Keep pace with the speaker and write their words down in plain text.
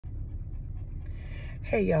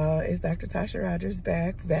Hey y'all, it's Dr. Tasha Rogers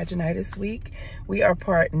back, Vaginitis Week. We are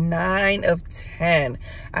part 9 of 10.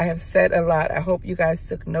 I have said a lot. I hope you guys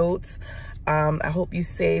took notes. I hope you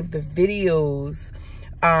saved the videos.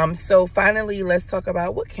 So finally, let's talk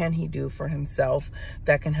about what can he do for himself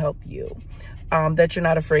that can help you, that you're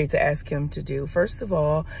not afraid to ask him to do. First of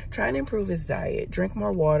all, try and improve his diet. Drink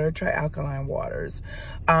more water. Try alkaline waters.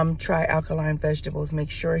 Try alkaline vegetables.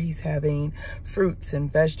 Make sure he's having fruits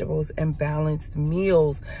and vegetables and balanced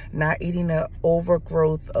meals, not eating an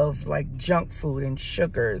overgrowth of like junk food and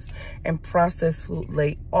sugars and processed food.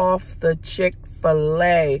 Lay off the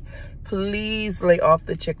Chick-fil-A. Please lay off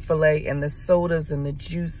the Chick-fil-A and the sodas and the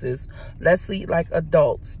juices. Let's eat like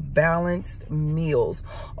adults. Balanced meals.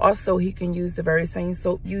 Also, he can use the very same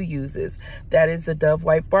soap you uses. That is the Dove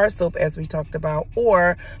White Bar Soap, as we talked about.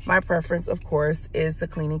 Or my preference, of course, is the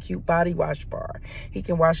Clean and Cute Body Wash Bar. He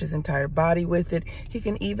can wash his entire body with it. He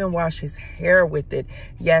can even wash his hair with it.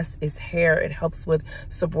 Yes, his hair. It helps with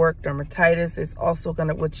seborrheic dermatitis. It's also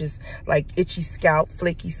gonna, which is like itchy scalp,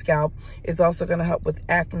 flaky scalp. It's also gonna help with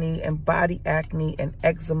acne and body acne and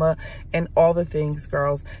eczema and all the things,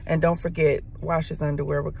 girls. And don't forget, wash his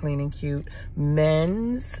underwear with Clean and Cute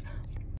men's